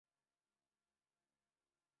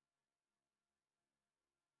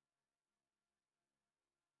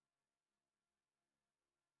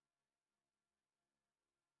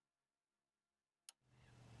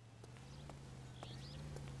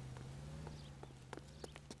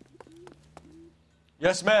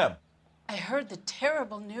Yes, ma'am. I heard the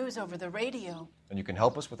terrible news over the radio. And you can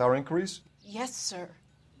help us with our inquiries? Yes, sir.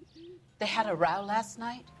 They had a row last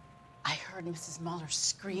night. I heard Mrs. Muller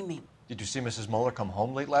screaming. Did you see Mrs. Muller come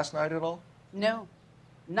home late last night at all? No,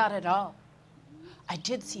 not at all. I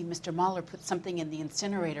did see Mr. Muller put something in the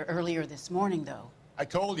incinerator earlier this morning, though. I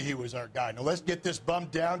told you he was our guy. Now let's get this bum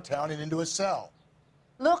downtown and into a cell.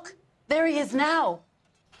 Look, there he is now.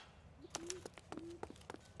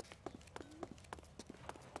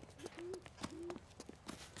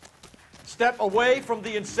 Step away from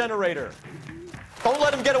the incinerator. Don't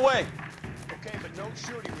let him get away. Okay, but no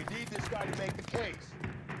shooting. We need this guy to make the case.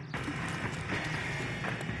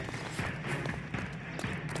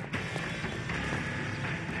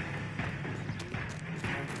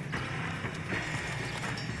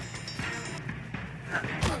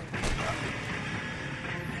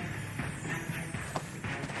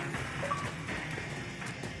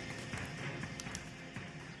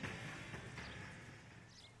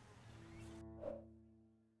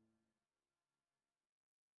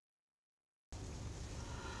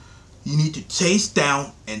 You need to chase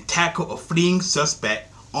down and tackle a fleeing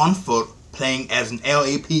suspect on foot playing as an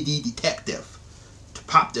LAPD detective to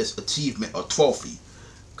pop this achievement or trophy.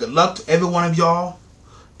 Good luck to every one of y'all.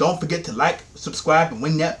 Don't forget to like, subscribe, and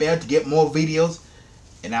ring that bell to get more videos.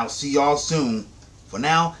 And I'll see y'all soon. For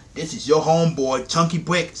now, this is your homeboy Chunky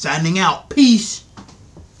Brick signing out. Peace.